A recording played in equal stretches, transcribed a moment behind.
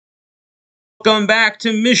Welcome back to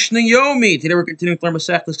Mishna Yomi. Today we're continuing to learn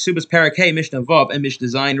Masechtas Kesubos Perek Hey, Mishna Vav, and Mishna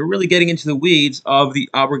Zayin. We're really getting into the weeds of the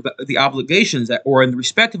obligations or in the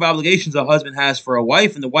respective obligations a husband has for a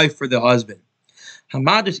wife and the wife for the husband. So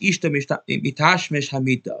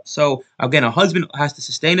again, a husband has to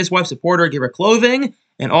sustain his wife, support her, give her clothing,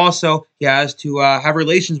 and also he has to have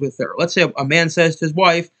relations with her. Let's say a man says to his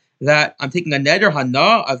wife that I'm taking a neder,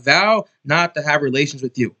 hana, a vow not to have relations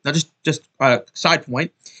with you. Now, just a side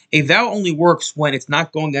point, a vow only works when it's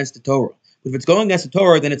not going against the Torah. But if it's going against the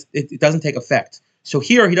Torah, then it doesn't take effect. So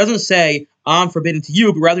here he doesn't say I'm forbidden to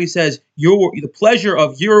you, but rather he says the pleasure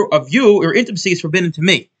of you, your intimacy is forbidden to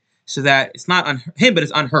me. So that it's not on him, but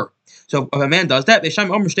it's on her. So if a man does that, it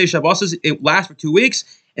lasts for 2 weeks,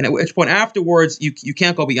 and at which point afterwards you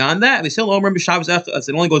can't go beyond that. It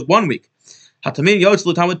only goes 1 week.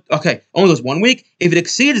 Okay, only goes 1 week. If it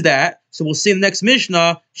exceeds that, so we'll see in the next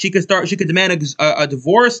Mishnah, she could demand a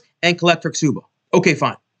divorce and collect her ksuba. Okay,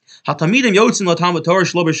 fine. So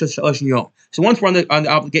once we're on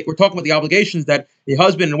the we're talking about the obligations that the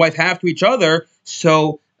husband and wife have to each other.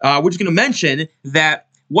 So we're just going to mention that.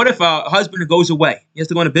 What if a husband goes away? He has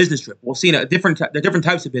to go on a business trip. We'll see different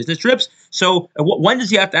types of business trips. So when does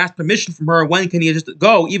he have to ask permission from her? When can he just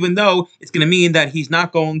go? Even though it's going to mean that he's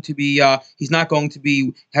not going to be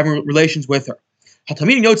having relations with her. So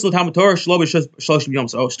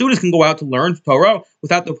students can go out to learn Torah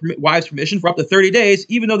without the wife's permission for up to 30 days,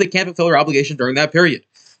 even though they can't fulfill their obligation during that period.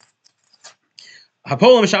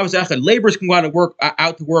 Laborers can go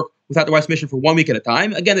out to work without the wife's permission for 1 week at a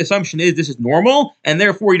time. Again, the assumption is this is normal, and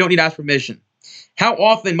therefore you don't need to ask permission. How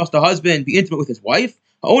often must a husband be intimate with his wife?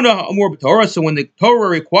 So when the Torah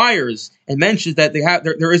requires and mentions that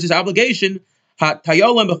there is this obligation,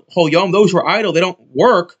 those who are idle, they don't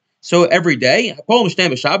work, so every day.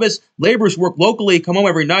 Laborers who work locally, come home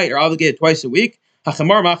every night, are obligated twice a week.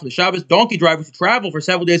 Donkey drivers who travel for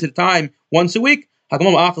several days at a time, once a week.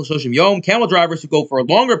 Camel drivers who go for a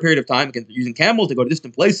longer period of time, again, they're using camels, they go to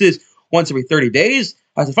distant places once every 30 days.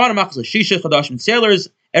 Sailors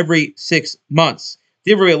every 6 months.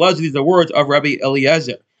 These are the words of Rabbi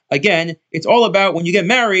Eliezer. Again, it's all about when you get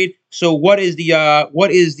married. So what is the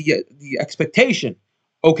expectation?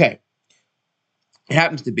 Okay, it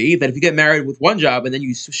happens to be that if you get married with one job and then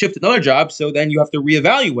you shift to another job, so then you have to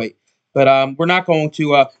reevaluate. But we're not going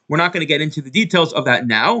to get into the details of that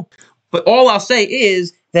now. But all I'll say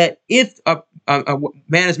is that if a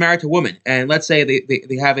man is married to a woman, and let's say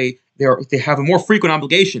they have a more frequent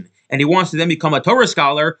obligation, and he wants to then become a Torah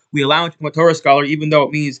scholar, we allow him to become a Torah scholar, even though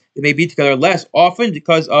it means they may be together less often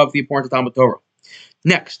because of the importance of Talmud Torah.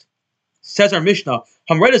 Next, says our Mishnah,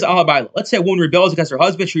 let's say a woman rebels against her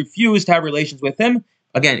husband, she refused to have relations with him.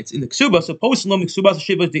 Again, it's in the Kesubos, so post-Lom Kesubos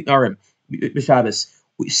Shivas Dinarim, B'Shabbos.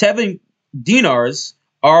 7 dinars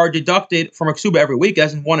are deducted from a ksuba every week,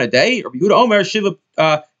 as in 1 a day. Or Yehuda Omer Shiva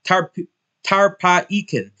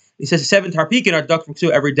tarpa'ikin. He says 7 tarpikin are deducted from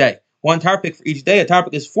ksuba every day. 1 tarpik for each day. A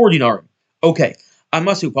tarpik is 4 dinarim. Okay.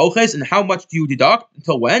 Amasu poches, and how much do you deduct?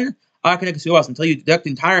 Until when? Until you deduct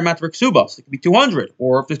the entire amount of ksubas. It could be 200,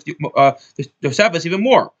 or if there's 7, even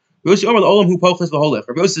more. Rabbi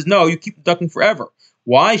Yossi says no, you keep deducting forever.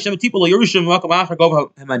 Why? Because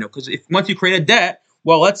if once you create a debt,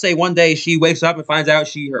 well, let's say one day she wakes up and finds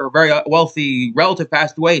out her very wealthy relative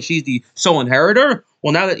passed away and she's the sole inheritor.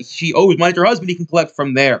 Well, now that she owes money to her husband, he can collect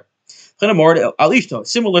from there.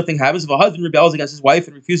 Similar thing happens if a husband rebels against his wife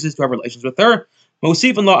and refuses to have relations with her. He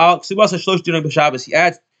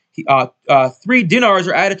adds 3 dinars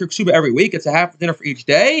are added to ksuba every week. It's a half a dinner for each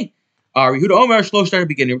day. Yehuda Omer shlosh tar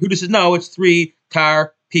beginning. Yehuda says no, it's 3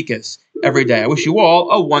 tar pikas every day. I wish you all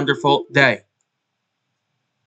a wonderful day.